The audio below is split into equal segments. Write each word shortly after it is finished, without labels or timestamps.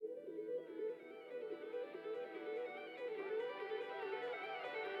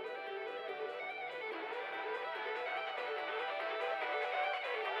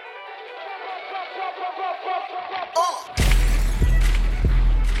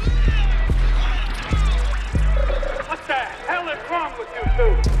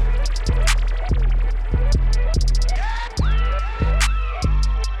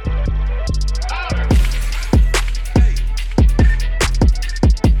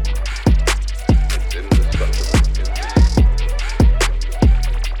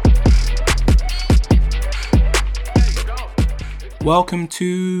Welcome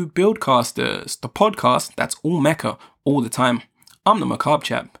to Buildcasters, the podcast that's all mecha all the time. I'm the Macabre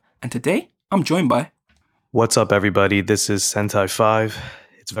Chap, and today I'm joined by... What's up, everybody? This is Sentai 5.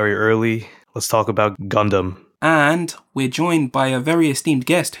 It's very early. Let's talk about Gundam. And we're joined by a very esteemed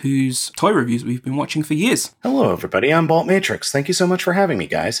guest whose toy reviews we've been watching for years. Hello, everybody. I'm Bolt Matrix. Thank you so much for having me,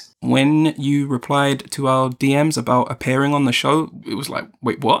 guys. When you replied to our DMs about appearing on the show, it was like,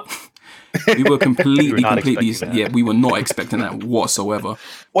 wait, what? We were completely, we were not expecting that whatsoever.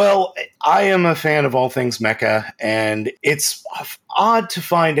 Well, I am a fan of all things mecha, and it's odd to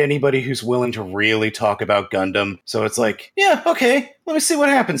find anybody who's willing to really talk about Gundam. So it's like, yeah, okay, let me see what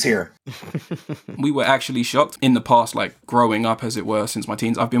happens here. We were actually shocked in the past, like growing up, as it were, since my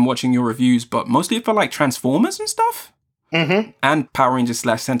teens. I've been watching your reviews, but mostly for like Transformers and stuff. Mm-hmm. And Power Rangers /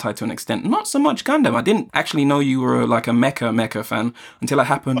 Sentai to an extent. Not so much Gundam. I didn't actually know you were like a mecha fan until it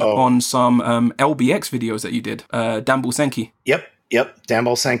happened on some LBX videos that you did. Danball Senki. Yep,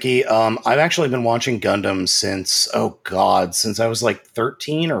 Danball Senki. I've actually been watching Gundam since I was like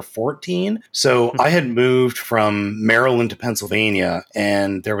 13 or 14. So I had moved from Maryland to Pennsylvania,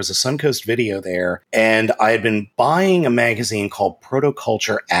 and there was a Suncoast video there, and I had been buying a magazine called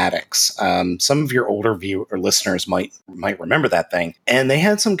Protoculture Addicts. Some of your older listeners might remember that thing. And they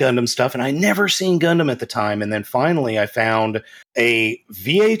had some Gundam stuff, and I'd never seen Gundam at the time. And then finally I found a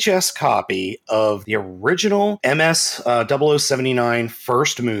VHS copy of the original MS 0079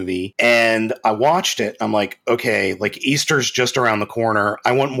 first movie, and I watched it. I'm like, okay, like Easter's just around the corner.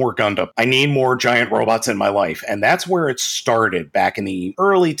 I want more Gundam. I need more giant robots in my life. And that's where it started back in the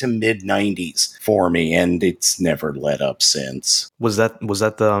early to mid 90s for me, and it's never let up since. Was that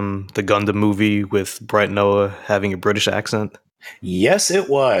the Gundam movie with Bright Noah having a British accent? Yes, it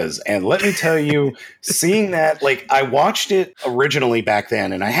was. And let me tell you, seeing that, like, I watched it originally back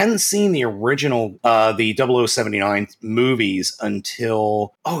then, and I hadn't seen the original, the 0079 movies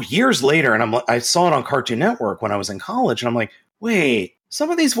until, years later. And I saw it on Cartoon Network when I was in college, and I'm like, wait,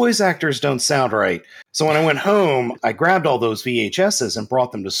 some of these voice actors don't sound right. So when I went home, I grabbed all those VHSs and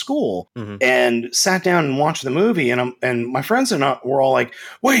brought them to school and sat down and watched the movie. And my friends and I were all like,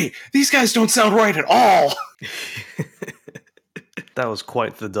 wait, these guys don't sound right at all. That was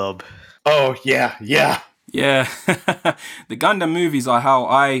quite the dub. Oh, yeah. Yeah. The Gundam movies are how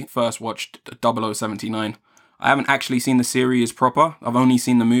I first watched 0079. I haven't actually seen the series proper. I've only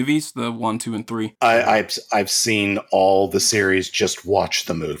seen the movies, the 1, 2, and 3. I've seen all the series. Just watch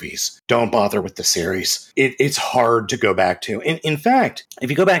the movies. Don't bother with the series. It's hard to go back to. In fact, if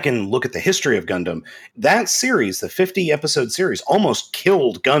you go back and look at the history of Gundam, that series, the 50-episode series, almost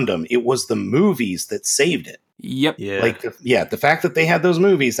killed Gundam. It was the movies that saved it. Yep. Yeah. The fact that they had those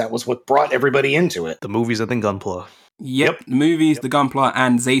movies, that was what brought everybody into it. The movies and then Gunpla. Yep. The movies, the Gunpla,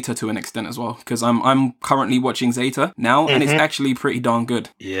 and Zeta to an extent as well, because I'm currently watching Zeta now, and it's actually pretty darn good.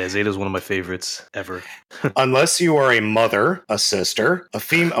 Yeah, Zeta's one of my favorites ever. Unless you are a mother, a sister,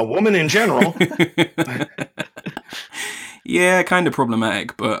 a woman in general. Yeah, kind of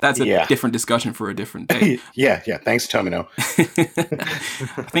problematic, but that's a different discussion for a different day. Yeah. Thanks, Tomino.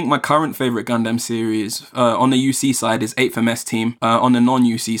 I think my current favorite Gundam series on the UC side is 8th MS Team. On the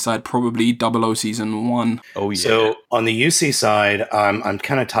non-UC side, probably 00 Season 1. Oh, yeah. So on the UC side, I'm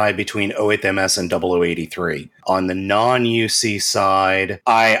kind of tied between 08MS and 0083. On the non-UC side,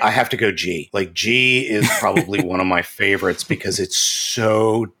 I have to go G. Like, G is probably one of my favorites because it's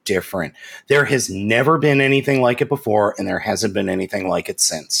so different. There has never been anything like it before, and there hasn't been anything like it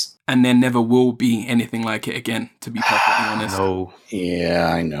since. And there never will be anything like it again, to be perfectly honest. No.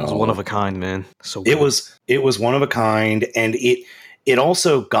 Yeah, I know. It was one of a kind, man. So good. It was one of a kind, and it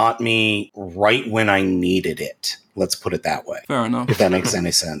also got me right when I needed it. Let's put it that way. Fair enough. If that makes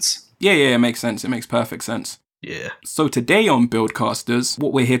any sense. Yeah, it makes sense. It makes perfect sense. Yeah. So today on Buildcasters,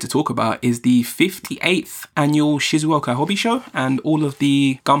 what we're here to talk about is the 58th annual Shizuoka Hobby Show and all of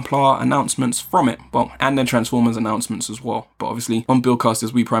the Gunpla announcements from it. Well, and then Transformers announcements as well. But obviously, on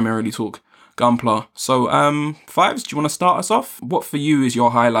Buildcasters, we primarily talk Gunpla. So, Fives, do you want to start us off? What for you is your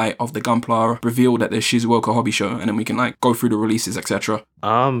highlight of the Gunpla revealed at the Shizuoka Hobby Show? And then we can go through the releases, etc.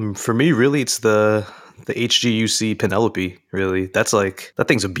 For me, really, it's the HGUC Penelope, really. That's that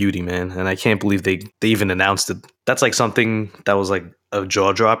thing's a beauty, man. And I can't believe they even announced it. That's something that was a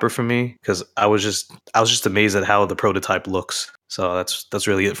jaw dropper for me, because I was just amazed at how the prototype looks. So that's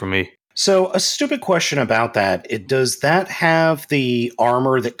really it for me. So a stupid question about that. Does that have the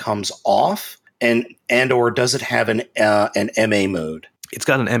armor that comes off and or does it have an MA mode? It's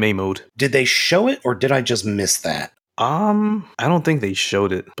got an MA mode. Did they show it or did I just miss that? I don't think they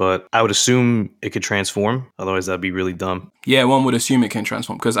showed it, but I would assume it could transform. Otherwise, that'd be really dumb. Yeah, one would assume it can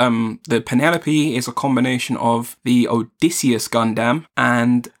transform because the Penelope is a combination of the Odysseus Gundam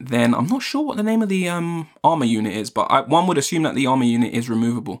and then I'm not sure what the name of the armor unit is, but one would assume that the armor unit is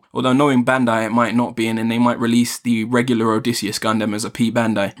removable. Although knowing Bandai, it might not be, and then they might release the regular Odysseus Gundam as a P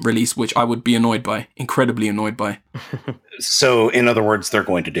Bandai release, which I would be incredibly annoyed by. So, in other words, they're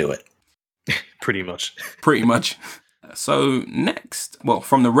going to do it. Pretty much. Pretty much. So next, well,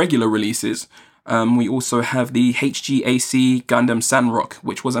 from the regular releases, we also have the HGAC Gundam Sandrock,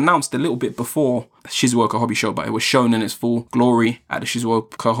 which was announced a little bit before Shizuoka Hobby Show, but it was shown in its full glory at the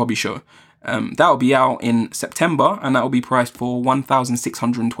Shizuoka Hobby Show. That will be out in September, and that will be priced for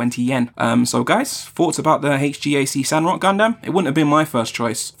 1,620 yen. So guys, thoughts about the HGAC Sandrock Gundam? It wouldn't have been my first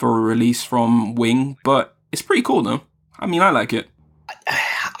choice for a release from Wing, but it's pretty cool though. I mean, I like it.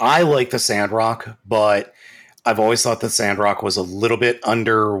 I like the Sandrock, but I've always thought the Sandrock was a little bit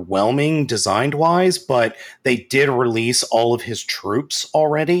underwhelming design-wise, but they did release all of his troops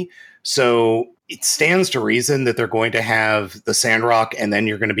already. So it stands to reason that they're going to have the Sandrock, and then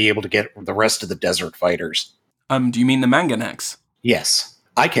you're going to be able to get the rest of the Desert Fighters. Do you mean the Manganax? Yes.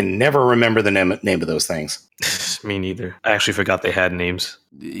 I can never remember the name of those things. Me neither. I actually forgot they had names.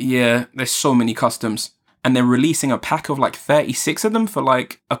 Yeah, there's so many customs. And they're releasing a pack of like 36 of them for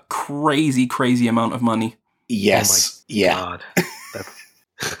like a crazy, crazy amount of money. Yes. Oh my God.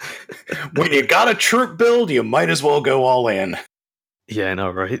 When you got a troop build, you might as well go all in. Yeah, I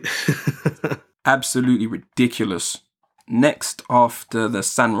know, right? Absolutely ridiculous. Next, after the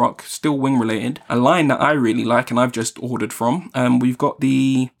Sandrock, still Wing related, a line that I really like and I've just ordered from, we've got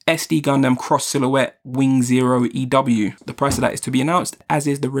the SD Gundam Cross Silhouette Wing Zero EW. The price of that is to be announced, as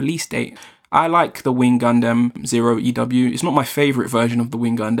is the release date. I like the Wing Gundam Zero EW. It's not my favourite version of the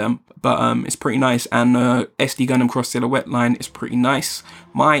Wing Gundam, but it's pretty nice. And SD Gundam Cross Silhouette line is pretty nice.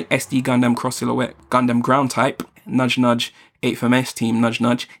 My SD Gundam Cross Silhouette Gundam Ground Type, nudge nudge, 8FMS team, nudge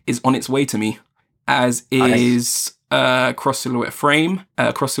nudge, is on its way to me. As is Cross Silhouette Frame,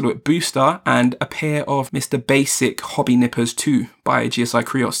 Cross Silhouette Booster, and a pair of Mr. Basic Hobby Nippers 2 by GSI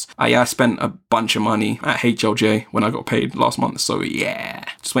Krios. I spent a bunch of money at HLJ when I got paid last month, so yeah,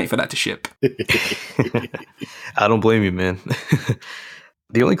 just waiting for that to ship. I don't blame you, man.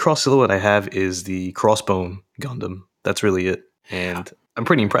 The only Cross Silhouette I have is the Crossbone Gundam. That's really it, and I'm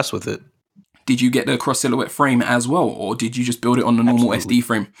pretty impressed with it. Did you get the Cross Silhouette frame as well, or did you just build it on the normal SD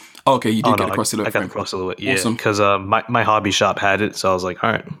frame? Oh, okay, you did get the Cross Silhouette frame. I got the Cross Silhouette, yeah. Awesome. Because my hobby shop had it, so I was like,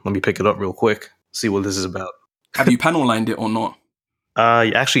 all right, let me pick it up real quick, see what this is about. Have you panel lined it or not?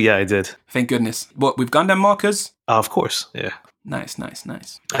 Actually, yeah, I did. Thank goodness. What, with Gundam markers? Of course, yeah. Nice, nice,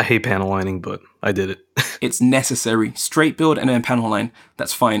 nice. I hate panel lining, but I did it. It's necessary. Straight build and then panel line.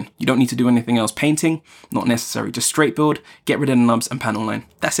 That's fine. You don't need to do anything else. Painting, not necessary. Just straight build, get rid of the nubs and panel line.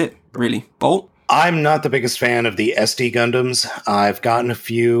 That's it, really. Bolt? I'm not the biggest fan of the SD Gundams. I've gotten a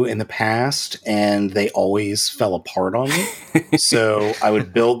few in the past, and they always fell apart on me. So I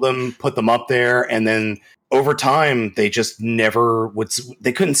would build them, put them up there, and then over time, they just never would.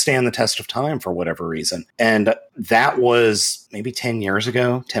 They couldn't stand the test of time for whatever reason. And that was maybe 10 years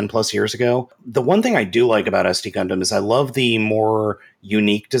ago, 10 plus years ago. The one thing I do like about SD Gundam is I love the more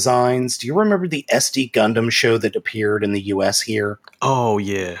unique designs. Do you remember the SD Gundam show that appeared in the US here? Oh,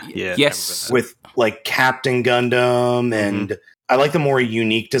 yeah. Yeah. Yes. With like Captain Gundam and I like the more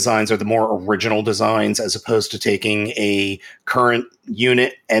unique designs or the more original designs as opposed to taking a current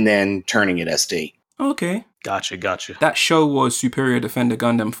unit and then turning it SD. Okay. Gotcha. That show was Superior Defender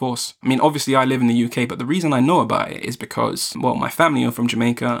Gundam Force. I mean, obviously I live in the UK, but the reason I know about it is because, well, my family are from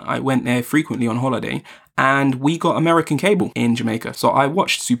Jamaica. I went there frequently on holiday, and we got American cable in Jamaica. So I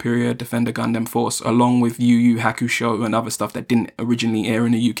watched Superior Defender Gundam Force along with Yu Yu Hakusho and other stuff that didn't originally air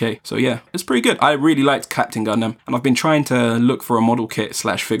in the UK. So yeah, it's pretty good. I really liked Captain Gundam, and I've been trying to look for a model kit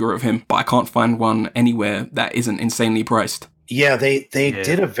 / figure of him, but I can't find one anywhere that isn't insanely priced. Yeah, they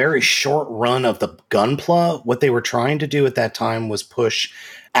did a very short run of the Gunpla. What they were trying to do at that time was push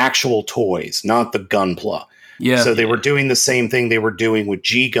actual toys, not the Gunpla. Yeah. So they were doing the same thing they were doing with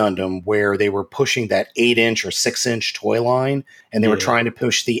G Gundam, where they were pushing that 8-inch or 6-inch toy line, and they were trying to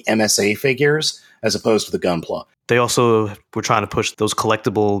push the MSA figures as opposed to the Gunpla. They also were trying to push those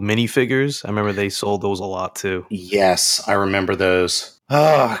collectible minifigures. I remember they sold those a lot too. Yes, I remember those.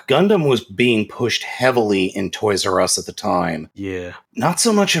 Gundam was being pushed heavily in Toys R Us at the time. Yeah. Not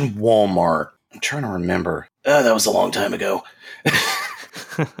so much in Walmart. I'm trying to remember. That was a long time ago.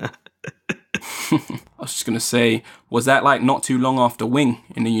 I was just going to say, was that like not too long after Wing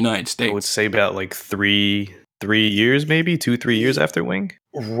in the United States? I would say about like 3 3 years, maybe 2-3 years after Wing.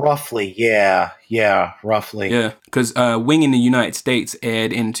 Roughly, yeah, roughly. Yeah, because Wing in the United States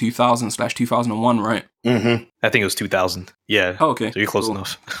aired in 2000/2001, right? Mm-hmm. I think it was 2000. Yeah. Oh, okay. So you're close Cool.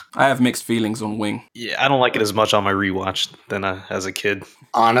 enough. I have mixed feelings on Wing. Yeah, I don't like it as much on my rewatch than as a kid.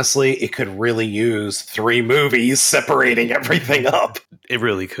 Honestly, it could really use 3 movies separating everything up. It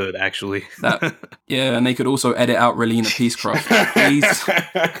really could, actually. Yeah, and they could also edit out Relina Peacecroft, please.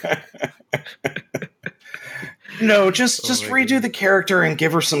 No, just my redo goodness. the character and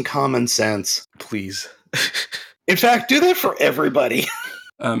give her some common sense. Please. In fact, do that for everybody.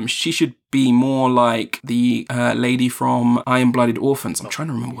 She should be more like the lady from Iron-Blooded Orphans. I'm trying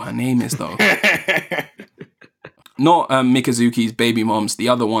to remember what her name is, though. Not Mikazuki's baby mom's, the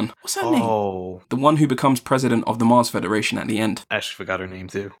other one. What's her name? Oh, The one who becomes president of the Mars Federation at the end. I actually forgot her name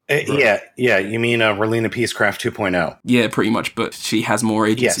too. Yeah, you mean Relina Peacecraft 2.0. Yeah, pretty much, but she has more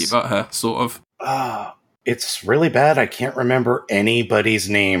agency Yes. about her, sort of. It's really bad. I can't remember anybody's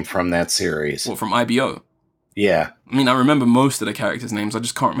name from that series. Well, from IBO. Yeah. I mean, I remember most of the characters' names, I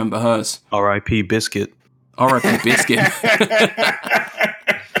just can't remember hers. R.I.P. Biscuit. R.I.P. Biscuit.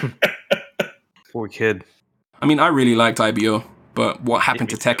 Poor kid. I mean, I really liked IBO, but what happened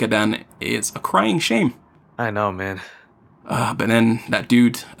to Tekkadan is a crying shame. I know, man. But then that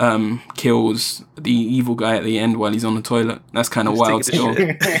dude kills the evil guy at the end while he's on the toilet. That's kind of He's wild taking still.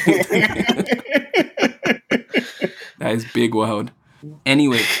 a That is big wild.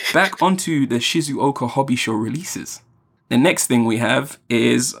 Anyway, back onto the Shizuoka Hobby Show releases. The next thing we have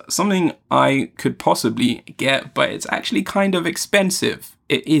is something I could possibly get, but it's actually kind of expensive.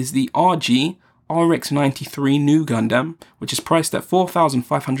 It is the RG RX-93 New Gundam, which is priced at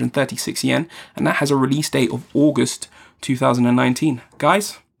 4,536 yen, and that has a release date of August 2019.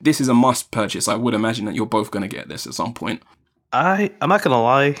 Guys, this is a must purchase. I would imagine that you're both going to get this at some point. I'm not gonna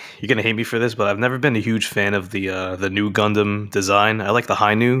lie, you're gonna hate me for this, but I've never been a huge fan of the new Gundam design. I like the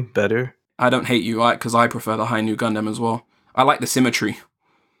Hi-Nu better. I don't hate you, right? Because I prefer the Hi-Nu Gundam as well. I like the symmetry.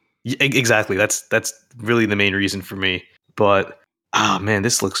 Yeah, exactly. That's really the main reason for me. But man,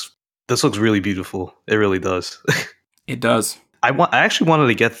 this looks really beautiful. It really does. It does. I actually wanted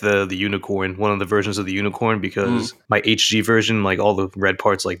to get the unicorn, one of the versions of the unicorn, because my HG version, like all the red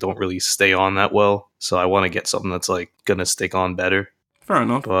parts, like don't really stay on that well. So I want to get something that's like gonna stick on better. Fair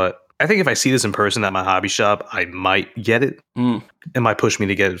enough. But I think if I see this in person at my hobby shop, I might get it. It might push me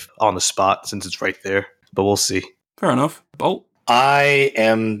to get it on the spot since it's right there. But we'll see. Fair enough. Bolt? I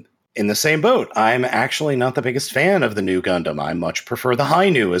am in the same boat. I'm actually not the biggest fan of the new Gundam. I much prefer the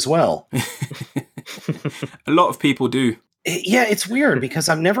Hi-Nu as well. A lot of people do. Yeah, it's weird because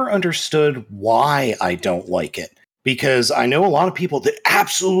I've never understood why I don't like it. Because I know a lot of people that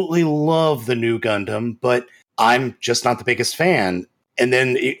absolutely love the new Gundam, but I'm just not the biggest fan. And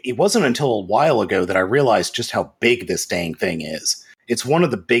then it wasn't until a while ago that I realized just how big this dang thing is. It's one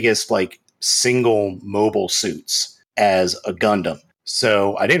of the biggest, like, single mobile suits as a Gundam.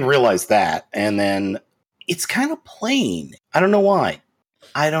 So I didn't realize that. And then it's kind of plain. I don't know why.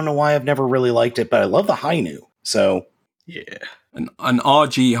 I don't know why I've never really liked it, but I love the Hi-Nu. So Yeah. An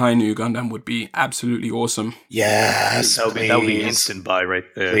RG Hi-Nu Gundam would be absolutely awesome. yes, That would be instant buy right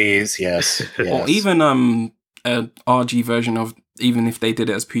there. Please, yes. Or yes. even a RG version of, even if they did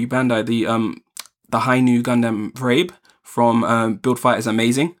it as Bandai, the Hi-Nu Gundam Vrabe from Build Fight is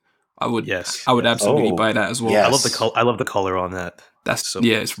amazing. I would absolutely buy that as well. Yes. I love the color on that.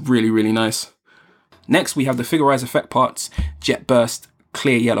 It's really, really nice. Next, we have the Figurize Effect Parts Jet Burst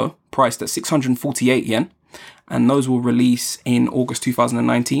Clear Yellow, priced at 648 yen. And those will release in August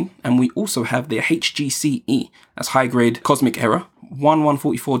 2019. And we also have the HGCE, that's High Grade Cosmic Era,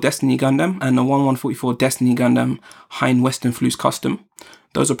 1144 Destiny Gundam and the 1144 Destiny Gundam Hein Westenflus Custom.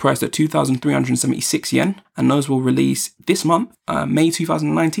 Those are priced at 2,376 yen, and those will release this month, May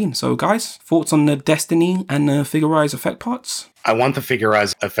 2019. So guys, thoughts on the Destiny and the Figurize Effect Parts? I want the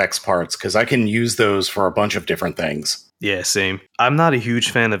Figurize effects parts because I can use those for a bunch of different things. Yeah, same. I'm not a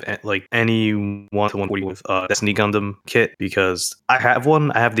huge fan of like any 1-140 with Destiny Gundam kit because I have one.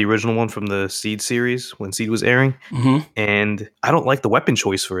 I have the original one from the Seed series when Seed was airing, and I don't like the weapon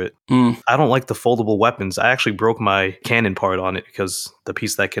choice for it. I don't like the foldable weapons. I actually broke my cannon part on it because the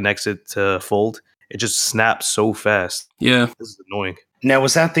piece that connects it to fold, it just snaps so fast. Yeah. This is annoying. Now,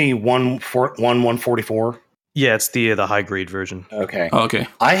 was that the 144? Yeah, it's the high grade version. Okay. Oh, okay.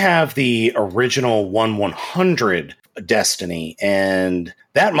 I have the original 1/100 Destiny, and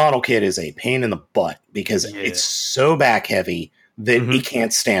that model kit is a pain in the butt because it's so back heavy that it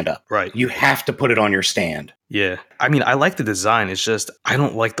can't stand up. Right. You have to put it on your stand. Yeah. I mean, I like the design. It's just, I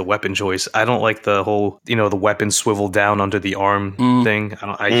don't like the weapon choice. I don't like the whole, the weapon swivel down under the arm thing.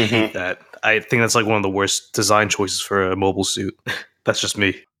 I hate that. I think that's like one of the worst design choices for a mobile suit. That's just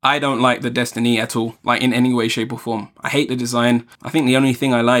me. I don't like the Destiny at all, like in any way, shape, or form. I hate the design. I think the only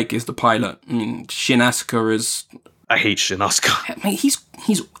thing I like is the pilot. I mean, Shin Asuka is... I hate Shin Asuka. Mate,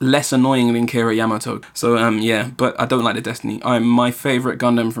 he's less annoying than Kira Yamato. So, yeah, but I don't like the Destiny. My favourite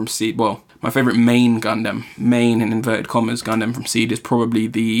Gundam from Seed... Well, my favourite main Gundam, main in inverted commas Gundam from Seed is probably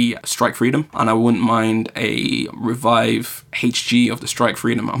the Strike Freedom. And I wouldn't mind a revive HG of the Strike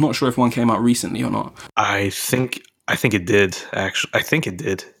Freedom. I'm not sure if one came out recently or not. I think it did, actually. I think it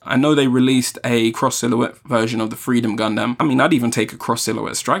did. I know they released a cross-silhouette version of the Freedom Gundam. I mean, I'd even take a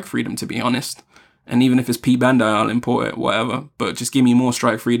cross-silhouette Strike Freedom, to be honest. And even if it's P Bandai, I'll import it, whatever. But just give me more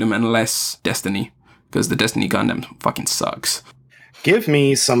Strike Freedom and less Destiny. Because the Destiny Gundam fucking sucks. Give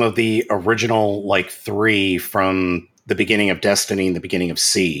me some of the original, 3 from the beginning of Destiny and the beginning of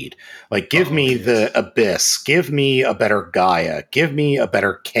Seed. Give me the Abyss. Give me a better Gaia. Give me a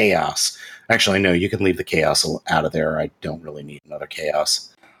better Chaos. Actually, no, you can leave the Chaos out of there. I don't really need another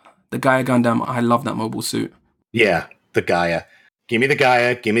Chaos. The Gaia Gundam, I love that mobile suit. Yeah, the Gaia. Give me the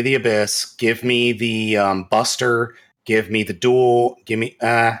Gaia. Give me the Abyss. Give me the Buster. Give me the Duel. Give me...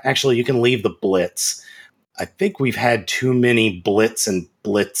 actually, you can leave the Blitz. I think we've had too many Blitz and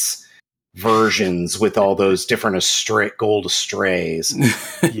Blitz versions with all those different gold Astrays.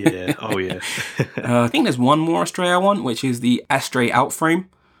 Yeah. Oh, yeah. I think there's one more Astray I want, which is the Astray Outframe.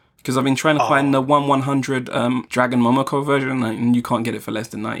 Because I've been trying to find the 1/100 Dragon Momoko version, and you can't get it for less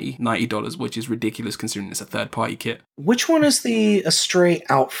than $90, which is ridiculous considering it's a third-party kit. Which one is the Astray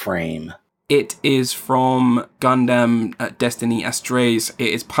Outframe? It is from Gundam Destiny Astrays. It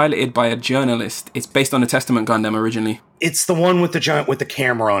is piloted by a journalist. It's based on the Testament Gundam originally. It's the one with the giant with the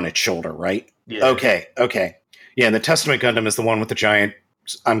camera on its shoulder, right? Yeah. Okay. Yeah, and the Testament Gundam is the one with the giant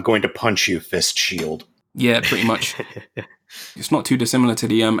 "I'm going to punch you" fist shield. Yeah, pretty much. It's not too dissimilar to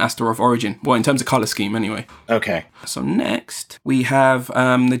the Astaroth Origin. Well, in terms of color scheme, anyway. Okay. So next, we have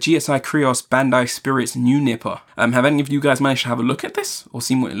the GSI Krios Bandai Spirits New Nipper. Have any of you guys managed to have a look at this? Or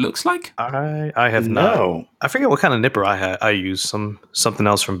seen what it looks like? I have not. I forget what kind of nipper I used. Something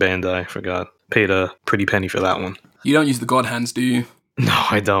else from Bandai. I forgot. Paid a pretty penny for that one. You don't use the God Hands, do you? No,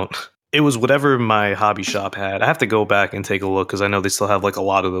 I don't. It was whatever my hobby shop had. I have to go back and take a look because I know they still have a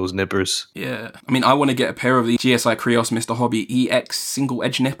lot of those nippers. Yeah. I mean, I want to get a pair of the GSI Krios Mr. Hobby EX single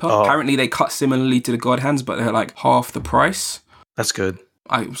edge nipper. Oh. Apparently they cut similarly to the God Hands, but they're half the price. That's good.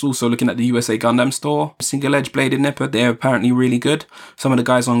 I was also looking at the USA Gundam store. Single edge bladed nipper, they're apparently really good. Some of the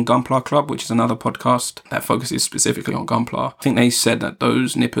guys on Gunpla Club, which is another podcast that focuses specifically on Gunpla, I think they said that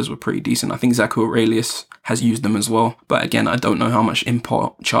those nippers were pretty decent. I think Zaku Aurelius has used them as well. But again, I don't know how much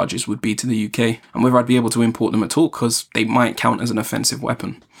import charges would be to the UK and whether I'd be able to import them at all because they might count as an offensive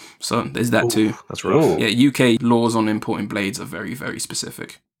weapon. So there's that too. That's rough. Yeah, UK laws on importing blades are very, very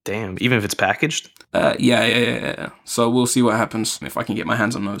specific. Damn, even if it's packaged? Yeah. So we'll see what happens if I can get my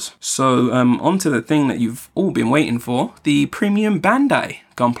hands on those. So on to the thing that you've all been waiting for, the Premium Bandai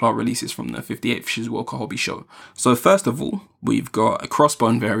Gunpla releases from the 58th Shizuoka Hobby Show. So first of all, we've got a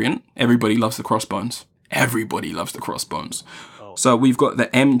crossbone variant. Everybody loves the crossbones. So we've got the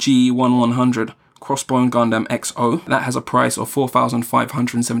MG1100 Crossbone Gundam XO. That has a price of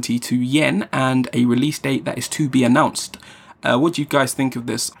 4,572 yen and a release date that is to be announced. What do you guys think of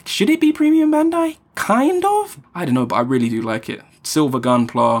this? Should it be Premium Bandai? Kind of? I don't know, but I really do like it. Silver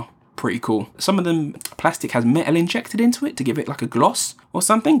Gunpla, pretty cool. Some of them, plastic has metal injected into it to give it a gloss or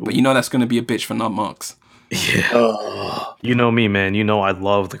something, but that's going to be a bitch for nub marks. Yeah. You know me, man. You know I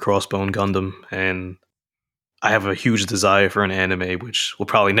love the Crossbone Gundam, and I have a huge desire for an anime, which will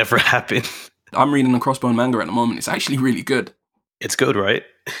probably never happen. I'm reading the Crossbone manga at the moment. It's actually really good. It's good, right?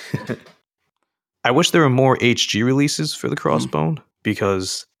 I wish there were more HG releases for the Crossbone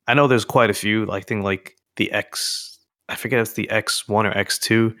because I know there's quite a few. I think the X, I forget if it's the X1 or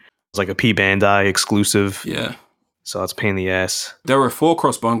X2. It's a P Bandai exclusive. Yeah. So that's a pain in the ass. There are 4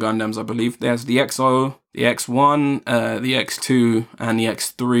 Crossbone Gundams, I believe. There's the XO, the X1, the X2, and the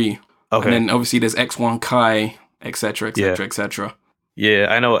X3. Okay. And then obviously there's X1 Kai, etc., etc. Yeah,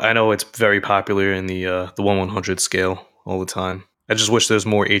 I know it's very popular in the 1/100 scale all the time. I just wish there's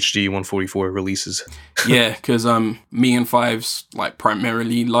more HD 144 releases. Yeah, because me and Fives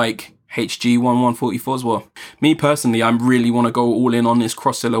primarily HG 1/144 as well. Me personally, I really want to go all in on this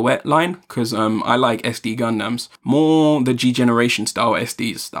cross silhouette line because I like SD Gundams. More the G generation style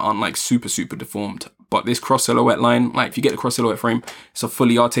SDs that aren't super, super deformed. But this cross silhouette line, if you get the cross silhouette frame, it's a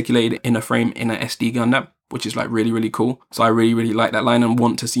fully articulated inner frame in an SD Gundam. which is like really, really cool. So I really, really like that line and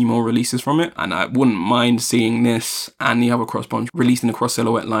want to see more releases from it. And I wouldn't mind seeing this and the other Crossbones released in the Cross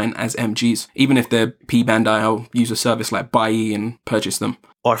Silhouette line as MGs. Even if they're P Bandai, I'll use a service like Buy and purchase them.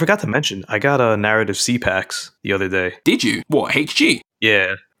 Oh, I forgot to mention, I got a Narrative C-Packs the other day. Did you? What, HG?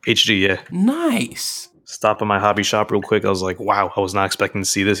 Yeah, HG, yeah. Nice. Stopped at my hobby shop real quick. I was like, wow, I was not expecting to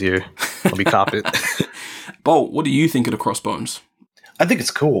see this here. Let me cop it. Bolt, what do you think of the Crossbones? I think it's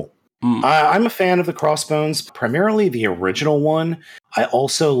cool. I'm a fan of the Crossbones, primarily the original one. I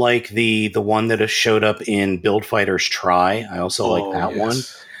also like the one that has showed up in Build Fighters Try. I also like that one.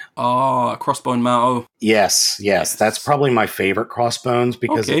 Oh, Crossbone Mao. Yes. That's probably my favorite Crossbones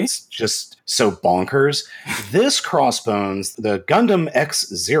because it's just so bonkers. This Crossbones, the Gundam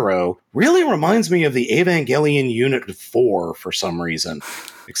X-Zero, really reminds me of the Evangelion Unit 4 for some reason,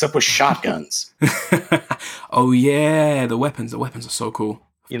 except with shotguns. Oh yeah, the weapons are so cool.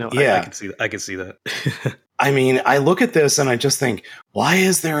 You know, yeah. I can see that. I mean, I look at this and I just think, why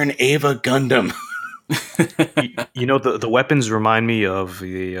is there an Eva Gundam? you know, the weapons remind me of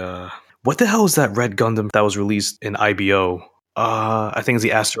the what the hell is that red Gundam that was released in IBO? I think it's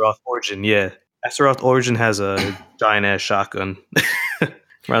the Astaroth Origin. Yeah, Astaroth Origin has a giant ass shotgun.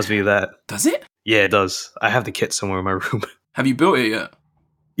 Reminds me of that. Does it? Yeah, it does. I have the kit somewhere in my room. Have you built it yet?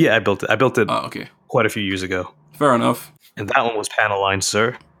 Yeah, I built it. I built it quite a few years ago. Fair enough. And that one was panel lined,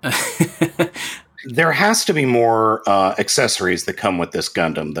 sir. There has to be more accessories that come with this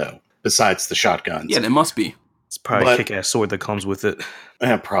Gundam, though, besides the shotguns. Yeah, there must be. It's probably a kick-ass sword that comes with it.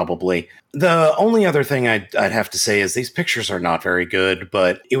 Probably. The only other thing I'd have to say is these pictures are not very good,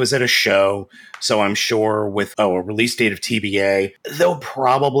 but it was at a show, so I'm sure with a release date of TBA, they'll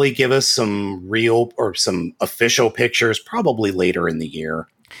probably give us some real or some official pictures probably later in the year.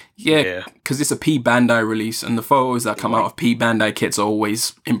 Yeah, because it's a P Bandai release, and the photos that come out of P Bandai kits are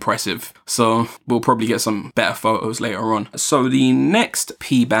always impressive. So we'll probably get some better photos later on. So the next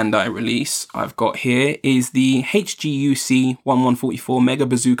P Bandai release I've got here is the HGUC 1144 Mega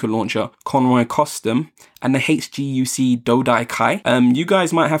Bazooka Launcher Conroy Custom and the HGUC Dodai Kai. You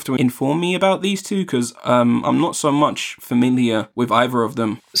guys might have to inform me about these two because I'm not so much familiar with either of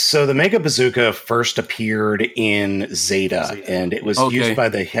them. So the Mega Bazooka first appeared in Zeta. And it was used by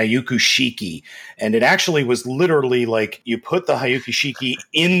the Hayuku Shiki. And it actually was literally like you put the Hayuku Shiki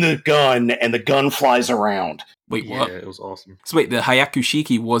in the gun and the gun flies around. Wait, what? Yeah, it was awesome. So wait, the Hayaku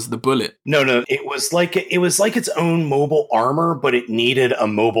Shiki was the bullet? No, it was like its own mobile armor, but it needed a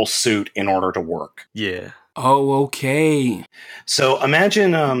mobile suit in order to work. Yeah. Oh, okay. So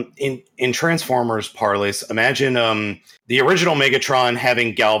imagine in Transformers parlance, imagine the original Megatron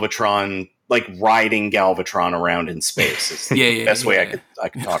having Galvatron like riding Galvatron around in space. It's the best way I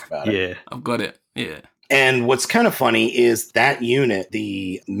could talk about it. Yeah. I've got it. Yeah. And what's kind of funny is that unit,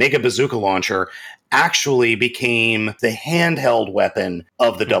 the Mega Bazooka Launcher, actually became the handheld weapon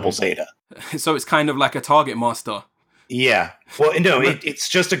of the Double Zeta. So it's kind of like a Target Master. Yeah. Well, no, it's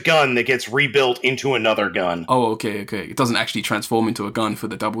just a gun that gets rebuilt into another gun. Oh, okay. It doesn't actually transform into a gun for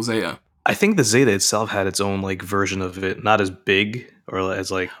the Double Zeta. I think the Zeta itself had its own like version of it, not as big or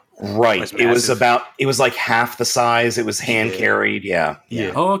as like right. It was like half the size. It was hand carried. Yeah.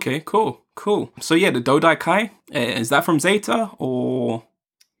 Oh, okay. Cool. So yeah, the Dodai Kai, is that from Zeta or?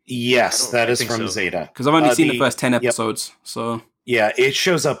 Yes, that is from Zeta. Because I've only seen the first 10 episodes. So yeah, it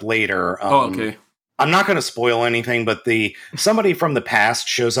shows up later. Okay. I'm not going to spoil anything, but somebody from the past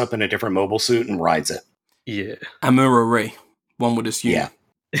shows up in a different mobile suit and rides it. Yeah. Amuro Ray, one would assume. Yeah.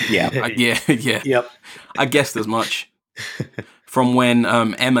 Yeah. Yep. I guessed as much. From when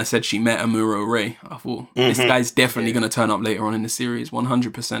Emma said she met Amuro Ray, I thought, this guy's definitely going to turn up later on in the series,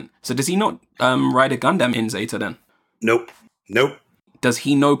 100%. So does he not ride a Gundam in Zeta then? Nope. Does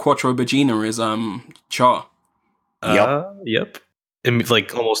he know Quattro Bagina is Char? Yep.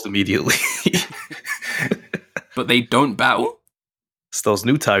 Like almost immediately. But they don't battle? It's those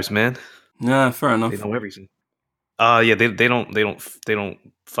new types, man. Yeah, fair enough. They know everything. Yeah, they don't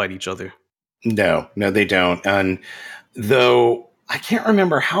fight each other. No, they don't. And though I can't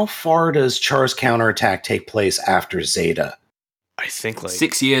remember how far does Char's counterattack take place after Zeta? I think like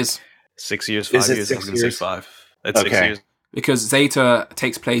 6 years. 6 years, 5 years. 6 I was gonna say 5. That's 6 years. Because Zeta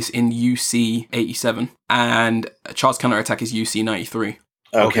takes place in UC 87 and Char's counterattack is UC 93.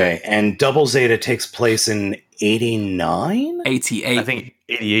 Okay, and Double Zeta takes place in 89? 88. I think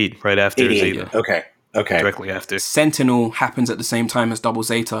 88, right after 88. Zeta. Okay. Directly after. Sentinel happens at the same time as Double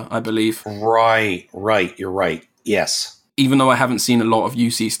Zeta, I believe. Right. You're right. Yes. Even though I haven't seen a lot of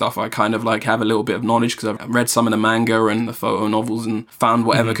UC stuff, I kind of like have a little bit of knowledge because I've read some of the manga and the photo novels and found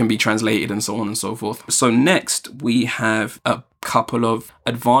whatever can be translated and so on and so forth. So next we have a couple of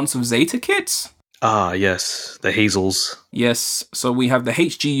Advance of Zeta kits. Ah, yes, the Hazels. Yes, so we have the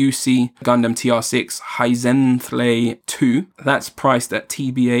HGUC Gundam TR6 Heisenflay 2. That's priced at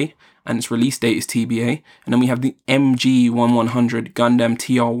TBA, and its release date is TBA. And then we have the MG1100 Gundam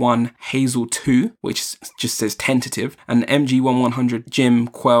TR1 Hazel 2, which just says tentative, and the MG1100 Jim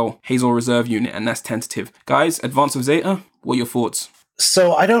Quell Hazel Reserve Unit, and that's tentative. Guys, Advance of Zeta, what are your thoughts?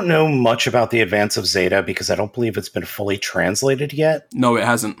 So I don't know much about the Advance of Zeta because I don't believe it's been fully translated yet. No, it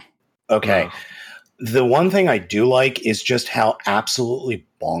hasn't. Okay. No. The one thing I do like is just how absolutely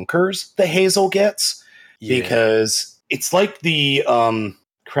bonkers the Hazel gets, because it's like the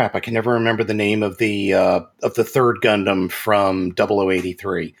crap. I can never remember the name of the third Gundam from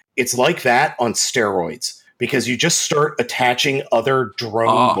 0083. It's like that on steroids, because you just start attaching other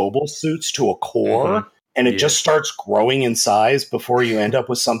drone mobile suits to a core, and it just starts growing in size before you end up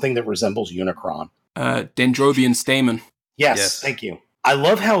with something that resembles Unicron. Dendrobian Stamen. Yes, thank you. I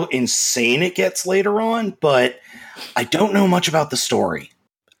love how insane it gets later on, but I don't know much about the story.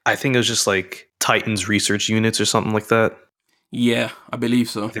 I think it was just like Titans research units or something like that. Yeah, I believe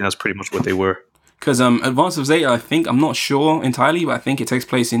so. I think that's pretty much what they were. Because Advance of Zeta, I think, I'm not sure entirely, but I think it takes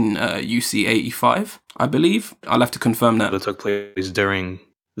place in UC 85, I believe. I'll have to confirm that. It took place during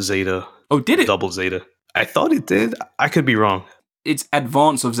Zeta. Oh, did it? Double Zeta. I thought it did. I could be wrong. It's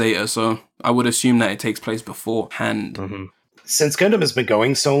Advance of Zeta, so I would assume that it takes place beforehand. Mm-hmm. Since Gundam has been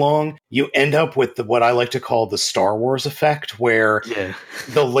going so long, you end up with what I like to call the Star Wars effect, where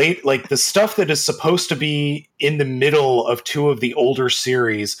the stuff that is supposed to be in the middle of two of the older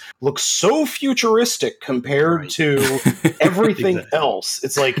series looks so futuristic compared to everything else.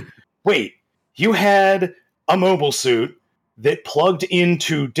 It's like, wait, you had a mobile suit that plugged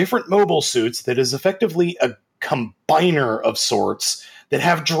into different mobile suits that is effectively a combiner of sorts, that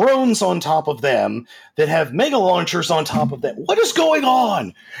have drones on top of them, that have mega launchers on top of them. What is going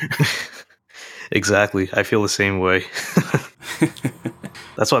on? Exactly. I feel the same way.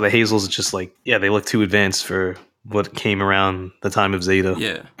 That's why the Hazels are just like, they look too advanced for what came around the time of Zeta.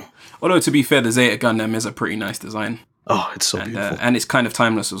 Yeah. Although, to be fair, the Zeta Gundam is a pretty nice design. Oh, it's so beautiful. And it's kind of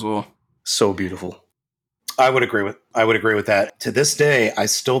timeless as well. So beautiful. I would agree with that. To this day, I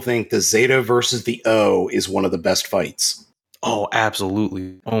still think the Zeta versus the O is one of the best fights. Oh,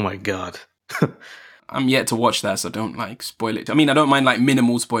 absolutely. Oh my god. I'm yet to watch that, so don't spoil it. I mean, I don't mind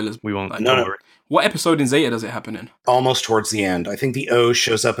minimal spoilers. We won't. No. What episode in Zeta does it happen in? Almost towards the end. I think the O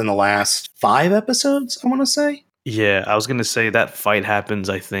shows up in the last 5 episodes, I want to say. Yeah, I was going to say that fight happens,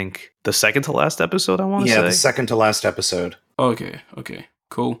 I think, the second to last episode, I want to say. Yeah, the second to last episode. Okay,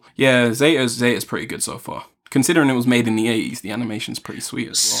 cool. Yeah, Zeta's pretty good so far. Considering it was made in the 80s, the animation's pretty sweet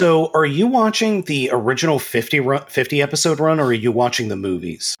as well. So, are you watching the original 50 episode run, or are you watching the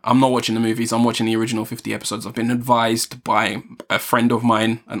movies? I'm not watching the movies. I'm watching the original 50 episodes. I've been advised by a friend of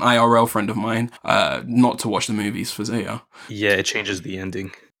mine, an IRL friend of mine, not to watch the movies for Zeta. Yeah, it changes the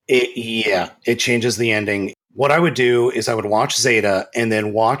ending. It changes the ending. What I would do is I would watch Zeta and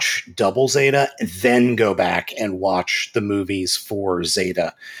then watch Double Zeta, then go back and watch the movies for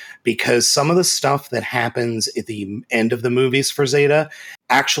Zeta. Because some of the stuff that happens at the end of the movies for Zeta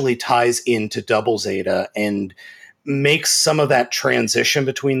actually ties into Double Zeta and makes some of that transition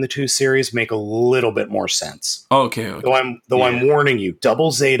between the two series make a little bit more sense. Okay. I'm warning you, Double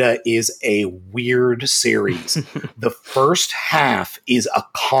Zeta is a weird series. The first half is a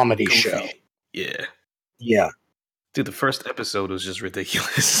comedy show. Yeah. Yeah. Dude, the first episode was just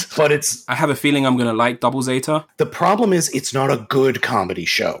ridiculous. But I have a feeling I'm going to like Double Zeta. The problem is it's not a good comedy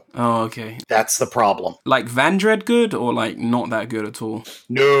show. Oh, okay. That's the problem. Like Vandred good or not that good at all?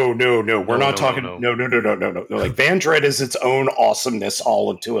 No. We're not talking. No. Like Vandred is its own awesomeness all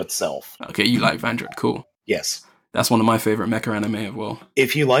unto itself. Okay, you like Vandred. Cool. Yes. That's one of my favorite mecha anime as well.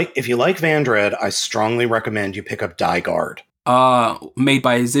 If you like Vandred, I strongly recommend you pick up Die Guard. Made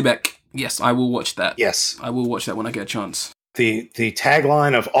by Zibek. Yes, I will watch that. Yes. I will watch that when I get a chance. The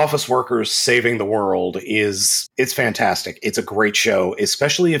tagline of office workers saving the world it's fantastic. It's a great show,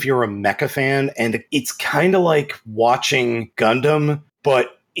 especially if you're a mecha fan, and it's kind of like watching Gundam,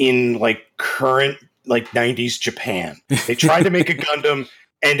 but in current 90s Japan. They tried to make a Gundam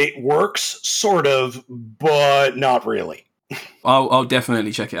and it works sort of, but not really. I'll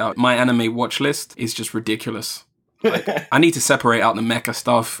definitely check it out. My anime watch list is just ridiculous. I need to separate out the mecha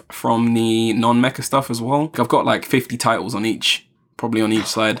stuff from the non-mecha stuff as well. I've got 50 titles on each, probably on each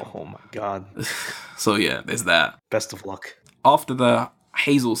side. Oh my god. So yeah, there's that. Best of luck. After the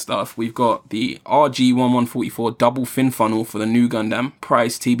Hazel stuff, we've got the RG1144 double fin funnel for the new Gundam.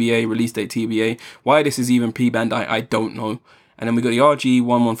 Price TBA, release date TBA. Why this is even P-Bandai, I don't know. And then we got the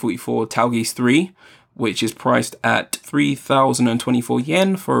RG1144 Talgeese 3. which is priced at 3,024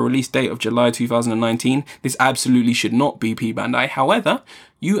 yen for a release date of July 2019. This absolutely should not be P Bandai. However,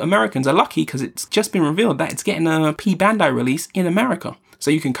 you Americans are lucky because it's just been revealed that it's getting a P Bandai release in America. So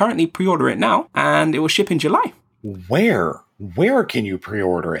you can currently pre-order it now, and it will ship in July. Where? Where can you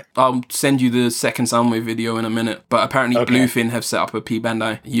pre-order it? I'll send you the second Soundwave video in a minute, but apparently Bluefin have set up a P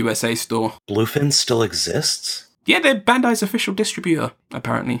Bandai USA store. Bluefin still exists? Yeah, they're Bandai's official distributor,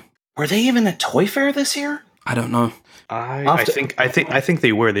 apparently. Were they even at Toy Fair this year? I don't know. I think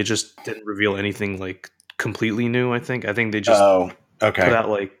they were. They just didn't reveal anything like completely new. I think they just put out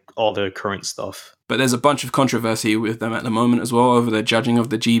like all the current stuff. But there's a bunch of controversy with them at the moment as well over the judging of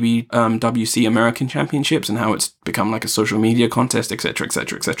the GBWC American Championships and how it's become like a social media contest, etc.,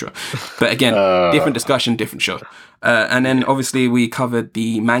 etc., etc. But again, different discussion, different show. And then obviously we covered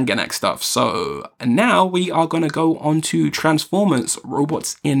the Manganak stuff. So now we are going to go on to Transformers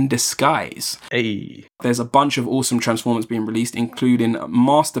Robots in Disguise. Hey. There's a bunch of awesome Transformers being released, including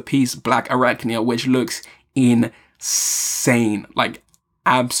Masterpiece Black Arachnia, which looks insane. Like,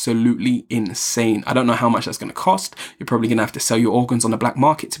 absolutely insane. I don't know how much that's going to cost. You're probably going to have to sell your organs on the black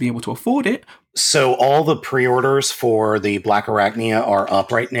market to be able to afford it. So all the pre-orders for the Black Arachnia are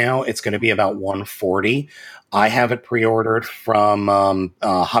up right now. It's going to be about $140. I have it pre-ordered from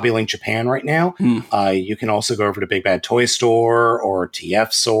Hobbylink Japan right now. You can also go over to Big Bad Toy Store or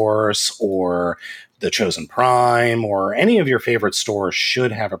TF Source or The Chosen Prime, or any of your favorite stores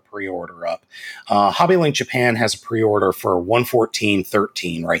should have a pre-order up. Hobbylink Japan has a pre-order for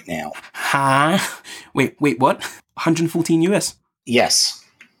 $114.13 right now. Huh? Wait, what? 114 US? Yes.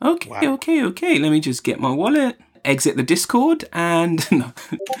 Okay, wow. Okay. Let me just get my wallet, exit the Discord, and... no.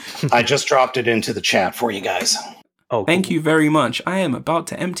 I just dropped it into the chat for you guys. Oh, thank you very much. I am about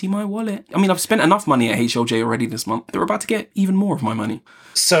to empty my wallet. I mean, I've spent enough money at HLJ already this month. They're about to get even more of my money.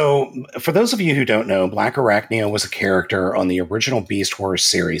 So, for those of you who don't know, Black Arachnia was a character on the original Beast Wars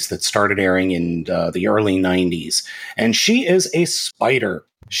series that started airing in the early 90s. And she is a spider.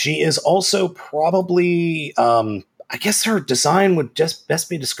 She is also probably, I guess her design would just best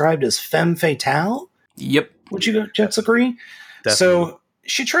be described as femme fatale. Yep. Would you just agree? Definitely. So,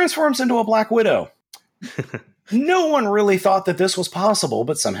 she transforms into a Black Widow. No one really thought that this was possible,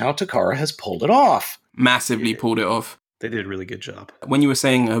 but somehow Takara has pulled it off. Massively pulled it off. They did a really good job. When you were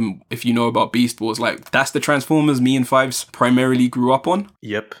saying, if you know about Beast Wars, like, that's the Transformers me and Fives primarily grew up on.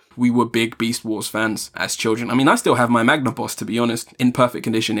 Yep. We were big Beast Wars fans as children. I mean, I still have my Magnaboss, to be honest, in perfect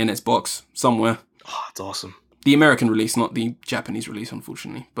condition in its box somewhere. Oh, it's awesome. The American release, not the Japanese release,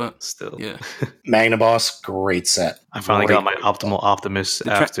 unfortunately. But still, yeah. Magnaboss, great set. I finally got my Optimal Optimus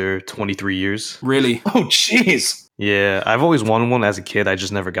after 23 years. Really? Oh, jeez. Yeah, I've always wanted one as a kid. I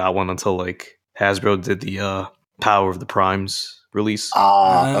just never got one until like Hasbro did the Power of the Primes release.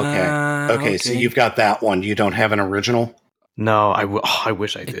 Okay. So you've got that one. You don't have an original? No, I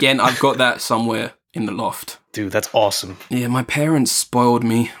wish I did. Again, I've got that somewhere in the loft. Dude, that's awesome. Yeah, my parents spoiled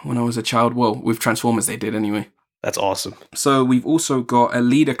me when I was a child. Well, with Transformers they did anyway. That's awesome. So we've also got a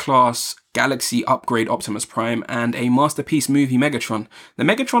leader class Galaxy upgrade Optimus Prime and a Masterpiece movie Megatron. The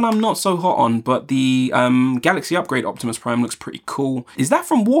Megatron I'm not so hot on, but the Galaxy upgrade Optimus Prime looks pretty cool. Is that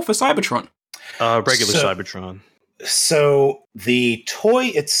from War for Cybertron? Regular Cybertron. So the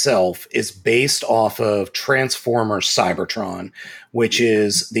toy itself is based off of Transformers Cybertron, which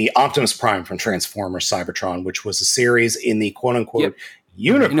is the Optimus Prime from Transformers Cybertron, which was a series in the quote-unquote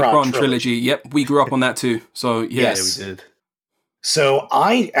Unicron trilogy. Yep, we grew up on that too. So yes, we did. So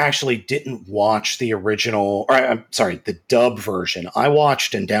I actually didn't watch the original, or I'm sorry, the dub version. I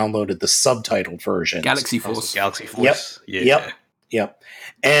watched and downloaded the subtitled version. Galaxy Force. Galaxy Force. Yep.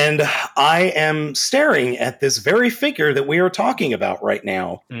 And I am staring at this very figure that we are talking about right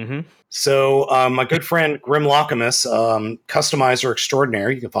now. Mm-hmm. So my good friend Grim Locamus, customizer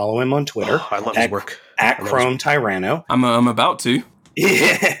extraordinaire, you can follow him on Twitter. I love his work. At Chrome Tyranno. I'm about to.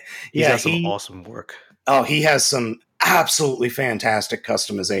 Yeah. He's got some awesome work. Oh, he has some absolutely fantastic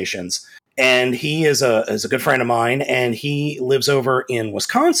customizations. And he is a good friend of mine, and he lives over in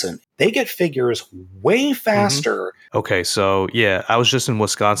Wisconsin. They get figures way faster. Mm-hmm. Okay, so yeah, I was just in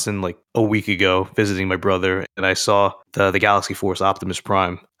Wisconsin like a week ago visiting my brother, and I saw the Galaxy Force Optimus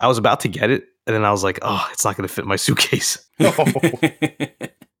Prime. I was about to get it, and then I was like, oh, it's not going to fit my suitcase.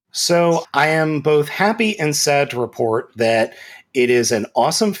 So I am both happy and sad to report that it is an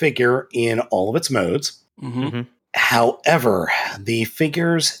awesome figure in all of its modes. Mm-hmm. Mm-hmm. However, the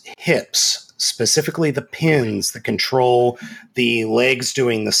figure's hips, specifically the pins that control the legs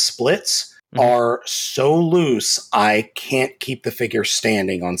doing the splits, are so loose I can't keep the figure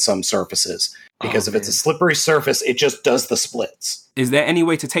standing on some surfaces. because if it's a slippery surface, it just does the splits. Is there any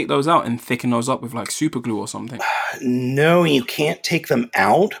way to take those out and thicken those up with like super glue or something? No, you can't take them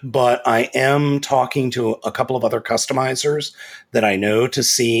out, but I am talking to a couple of other customizers that I know to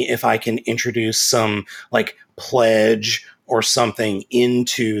see if I can introduce some like pledge or something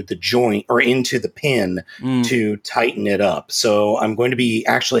into the joint or into the pin to tighten it up. So I'm going to be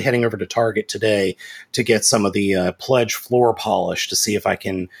actually heading over to Target today to get some of the pledge floor polish to see if I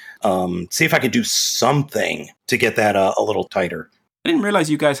can do something to get that a little tighter. I didn't realize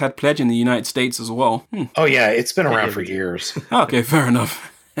you guys had pledge in the United States as well. Oh yeah, it's been around for years. Okay, fair enough.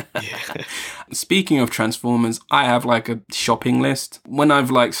 Speaking of Transformers, I have like a shopping list. When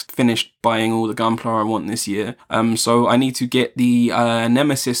I've like finished buying all the Gunpla I want this year, so I need to get the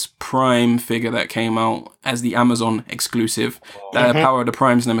Nemesis Prime figure that came out as the Amazon exclusive. Power of the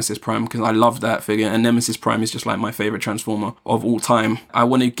Prime's Nemesis Prime, because I love that figure, and Nemesis Prime is just like my favorite Transformer of all time. I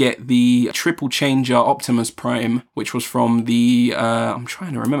want to get the Triple Changer Optimus Prime, which was from the I'm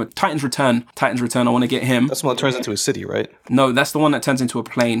trying to remember, Titan's Return. I want to get him. That's the one that turns into a city, right? No, that's the one that turns into a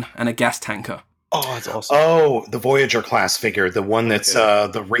plane and a gas tanker. Oh, that's awesome. Oh, the Voyager class figure, the one that's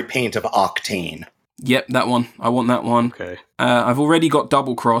the repaint of Octane. Yep, that one. I want that one. Okay. I've already got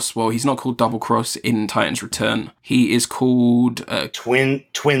Double Cross. Well, he's not called Double Cross in Titan's Return. He is called Twin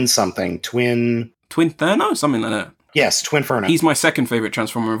Therno, something like that. Yes, Twinferno. He's my second favorite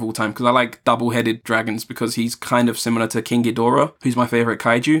Transformer of all time because I like double-headed dragons because he's kind of similar to King Ghidorah, who's my favorite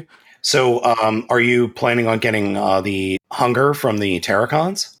kaiju. So, are you planning on getting the Hunger from the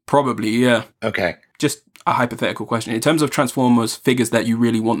Terracons? Probably, yeah. Okay. Just a hypothetical question. In terms of Transformers figures that you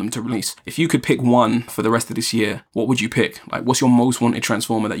really want them to release, if you could pick one for the rest of this year, what would you pick? Like, what's your most wanted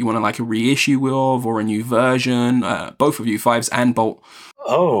Transformer that you want to like a reissue of or a new version? Both of you, Fives and Bolt.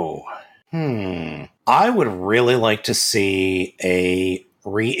 Oh, I would really like to see a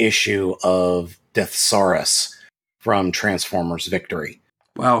reissue of Deathsaurus from Transformers Victory.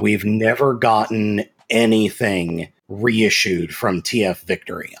 Wow. We've never gotten anything reissued from TF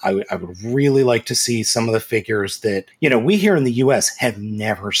Victory. I would really like to see some of the figures that, we here in the US have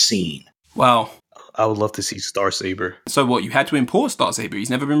never seen. Wow. I would love to see Starsaber. So what, you had to import Starsaber? He's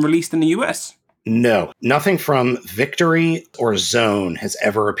never been released in the US? No, nothing from Victory or Zone has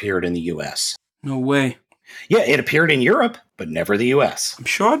ever appeared in the US. No way. Yeah, it appeared in Europe, but never the US. I'm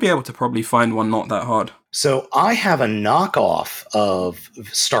sure I'd be able to probably find one not that hard. So I have a knockoff of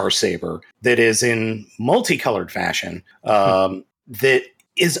Starsaber that is in multicolored fashion that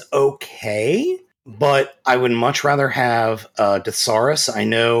is okay, but I would much rather have Deathsaurus. I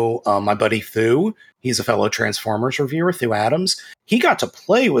know my buddy Thu, he's a fellow Transformers reviewer, Thu Adams. He got to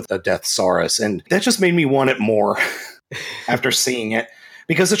play with the Deathsaurus, and that just made me want it more after seeing it.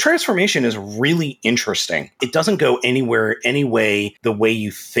 Because the transformation is really interesting. It doesn't go anywhere, anyway, the way you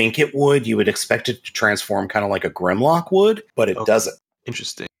think it would. You would expect it to transform kind of like a Grimlock would, but it doesn't.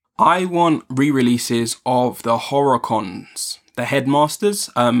 Interesting. I want re-releases of the Horrorcons, the Headmasters.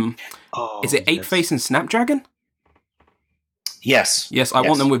 Is it Ape Face and Snapdragon? Yes. Yes, I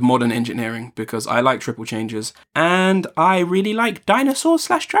want them with modern engineering because I like triple changes and I really like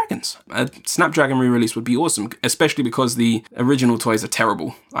dinosaurs/dragons. A Snapdragon re-release would be awesome, especially because the original toys are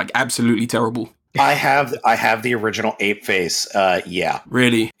terrible, like absolutely terrible. I have the original Ape Face. Yeah.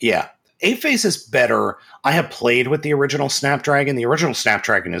 Really? Yeah. Ape Face is better. I have played with the original Snapdragon. The original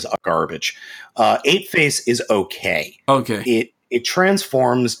Snapdragon is garbage. Ape Face is okay. Okay. It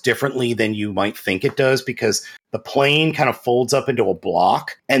transforms differently than you might think it does because the plane kind of folds up into a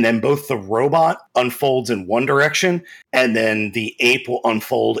block, and then both the robot unfolds in one direction, and then the ape will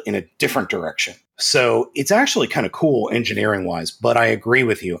unfold in a different direction. So it's actually kind of cool engineering-wise, but I agree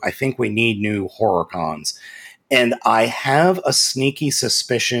with you. I think we need new Horrorcons. And I have a sneaky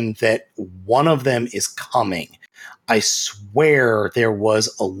suspicion that one of them is coming. I swear there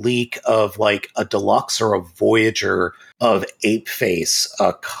was a leak of like a deluxe or a Voyager of Ape Face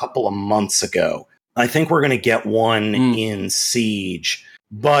a couple of months ago. I think we're going to get one in Siege.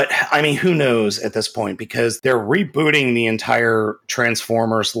 But, I mean, who knows at this point? Because they're rebooting the entire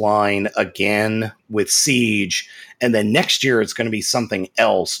Transformers line again with Siege. And then next year it's going to be something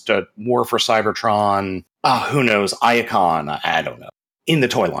else. War for Cybertron. Who knows? Iacon. I don't know. In the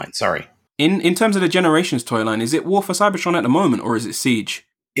toy line, sorry. In terms of the Generations toy line, is it War for Cybertron at the moment, or is it Siege?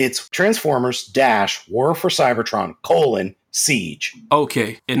 It's Transformers - War for Cybertron : Siege.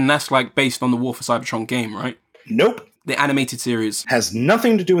 Okay, and that's like based on the War for Cybertron game, right? Nope. The animated series. Has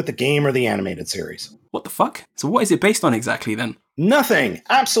nothing to do with the game or the animated series. What the fuck? So what is it based on exactly then? Nothing.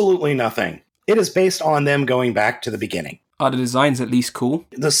 Absolutely nothing. It is based on them going back to the beginning. Are the designs at least cool?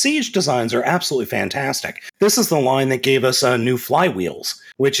 The Siege designs are absolutely fantastic. This is the line that gave us new flywheels,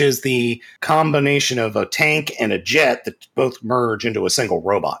 which is the combination of a tank and a jet that both merge into a single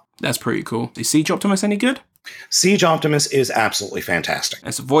robot. That's pretty cool. Is Siege Optimus any good? Siege Optimus is absolutely fantastic.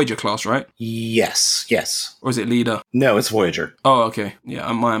 It's a Voyager class, right? Yes. Or is it Leader? No, it's Voyager. Oh, okay. Yeah,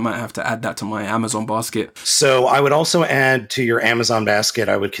 I might have to add that to my Amazon basket. So I would also add to your Amazon basket,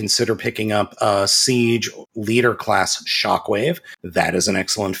 I would consider picking up a Siege Leader class Shockwave. That is an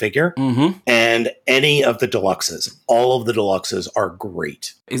excellent figure. Mm-hmm. And any of the deluxes. All of the deluxes are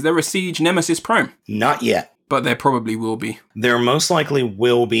great. Is there a Siege Nemesis Prime? Not yet. But there probably will be. There most likely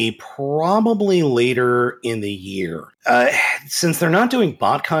will be probably later in the year. Since they're not doing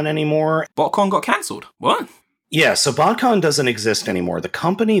BotCon anymore. BotCon got cancelled. What? Yeah, so BotCon doesn't exist anymore. The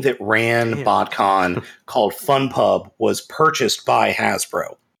company that ran BotCon called FunPub was purchased by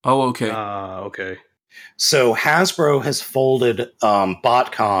Hasbro. Oh, okay. Okay. So Hasbro has folded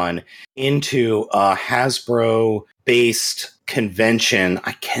BotCon into a Hasbro-based convention.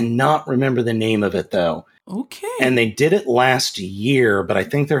 I cannot remember the name of it, though. Okay. And they did it last year, but I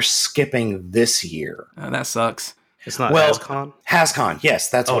think they're skipping this year. That sucks. It's not HasCon? HasCon, yes,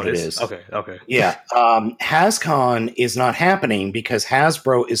 that's what it is. Okay. Yeah. HasCon is not happening because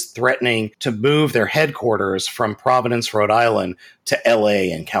Hasbro is threatening to move their headquarters from Providence, Rhode Island to LA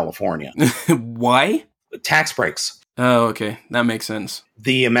in California. Why? Tax breaks. Oh, okay. That makes sense.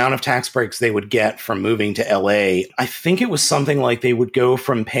 The amount of tax breaks they would get from moving to LA, I think it was something like they would go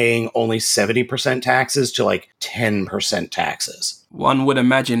from paying only 70% taxes to like 10% taxes. One would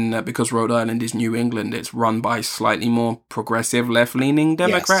imagine that because Rhode Island is New England, it's run by slightly more progressive, left-leaning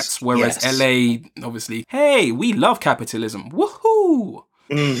Democrats, whereas LA, obviously, hey, we love capitalism. Woohoo!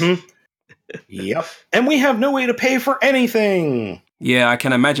 Mm-hmm. Yep. And we have no way to pay for anything. Yeah, I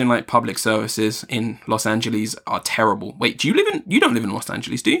can imagine like public services in Los Angeles are terrible. Wait, you don't live in Los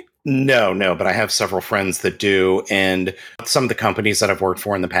Angeles, do you? No, but I have several friends that do. And some of the companies that I've worked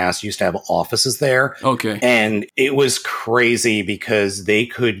for in the past used to have offices there. Okay. And it was crazy because they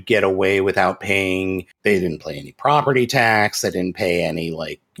could get away without paying. They didn't pay any property tax. They didn't pay any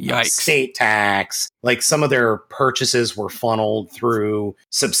state tax. Like some of their purchases were funneled through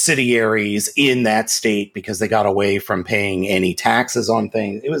subsidiaries in that state because they got away from paying any taxes on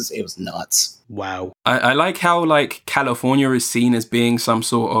things. It was nuts. Wow. I like how like California is seen as being some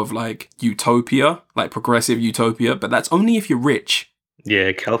sort of like utopia, like progressive utopia, but that's only if you're rich.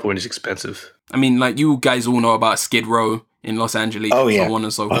 Yeah, California's expensive. I mean, like you guys all know about Skid Row in Los Angeles, so on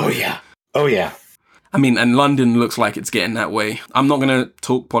and so forth. Oh yeah. I mean, and London looks like it's getting that way. I'm not going to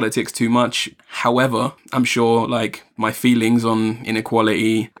talk politics too much. However, I'm sure like my feelings on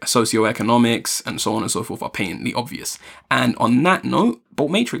inequality, socioeconomics, and so on and so forth are patently obvious. And on that note,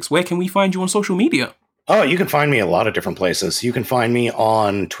 Bolt Matrix, where can we find you on social media? Oh, you can find me a lot of different places. You can find me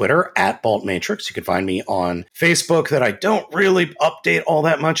on Twitter at Bolt Matrix. You can find me on Facebook that I don't really update all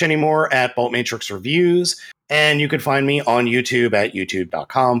that much anymore at Bolt Matrix Reviews. And you can find me on YouTube at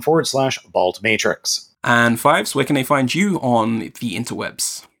youtube.com/Bolt Matrix. And Fives, where can they find you on the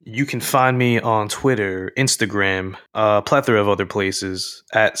interwebs? You can find me on Twitter, Instagram, a plethora of other places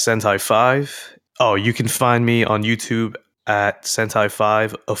at Sentai5. Oh, you can find me on YouTube at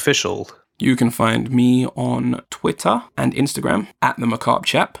Sentai5 Official. You can find me on Twitter and Instagram at The Macabre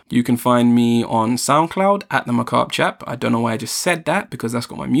Chap. You can find me on SoundCloud at The Macabre Chap. I don't know why I just said that because that's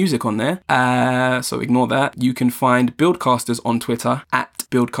got my music on there. So ignore that. You can find Buildcasters on Twitter at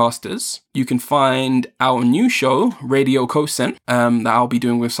Buildcasters. You can find our new show, Radio Kosen, that I'll be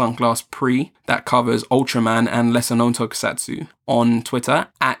doing with Sunglass Pre, that covers Ultraman and lesser known tokusatsu, on Twitter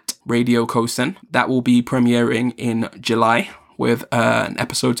at Radio Kosen. That will be premiering in July, with an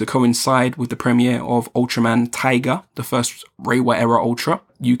episode to coincide with the premiere of Ultraman Tiger, the first Reiwa era Ultra.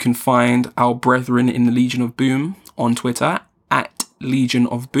 You can find our brethren in the Legion of Boom on Twitter at Legion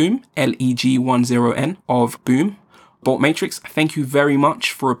of Boom, LEG10N of Boom. Bolt Matrix, thank you very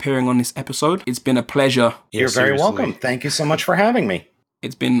much for appearing on this episode. It's been a pleasure. You're very welcome. Thank you so much for having me.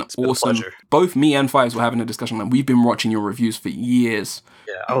 It's been awesome. Both me and Fives were having a discussion, and we've been watching your reviews for years.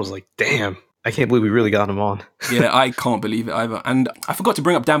 Yeah, I was like, damn. I can't believe we really got him on. Yeah, I can't believe it either. And I forgot to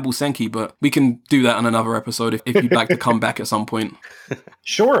bring up Dan Bulsenki, but we can do that on another episode if you'd like to come back at some point.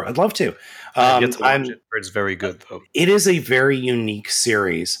 Sure, I'd love to. It's very good, though. It is a very unique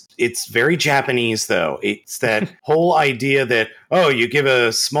series. It's very Japanese, though. It's that whole idea that, you give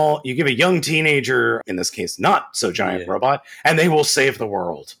a young teenager, in this case, not so giant robot, and they will save the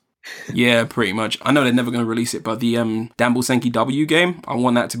world. Yeah, pretty much. I know they're never going to release it, but the Danball Senki W game, I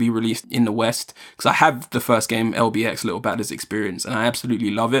want that to be released in the West because I have the first game, LBX Little Badders Experience, and I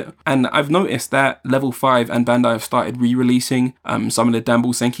absolutely love it. And I've noticed that Level 5 and Bandai have started re-releasing some of the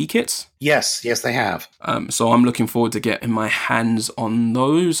Danball Senki kits. Yes, they have. So I'm looking forward to getting my hands on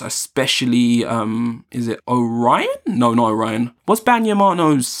those, especially, is it Orion? No, not Orion. What's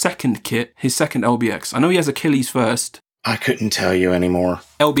Banyamano's second kit, his second LBX? I know he has Achilles first. I couldn't tell you anymore.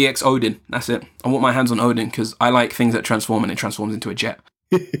 LBX Odin, that's it. I want my hands on Odin because I like things that transform and it transforms into a jet.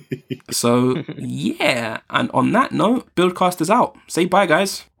 So, yeah. And on that note, Buildcast is out. Say bye,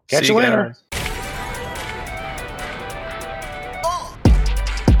 guys. Catch you later.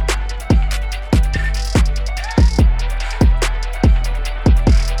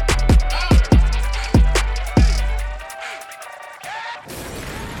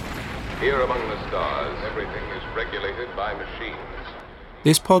 Here among the stars, everything is regulated by machines.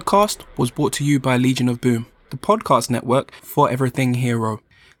 This podcast was brought to you by Legion of Boom, the podcast network for everything hero.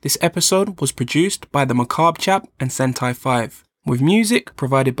 This episode was produced by The Macabre Chap and Sentai 5, with music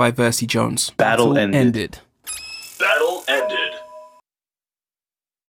provided by Versi Jones. Battle ended.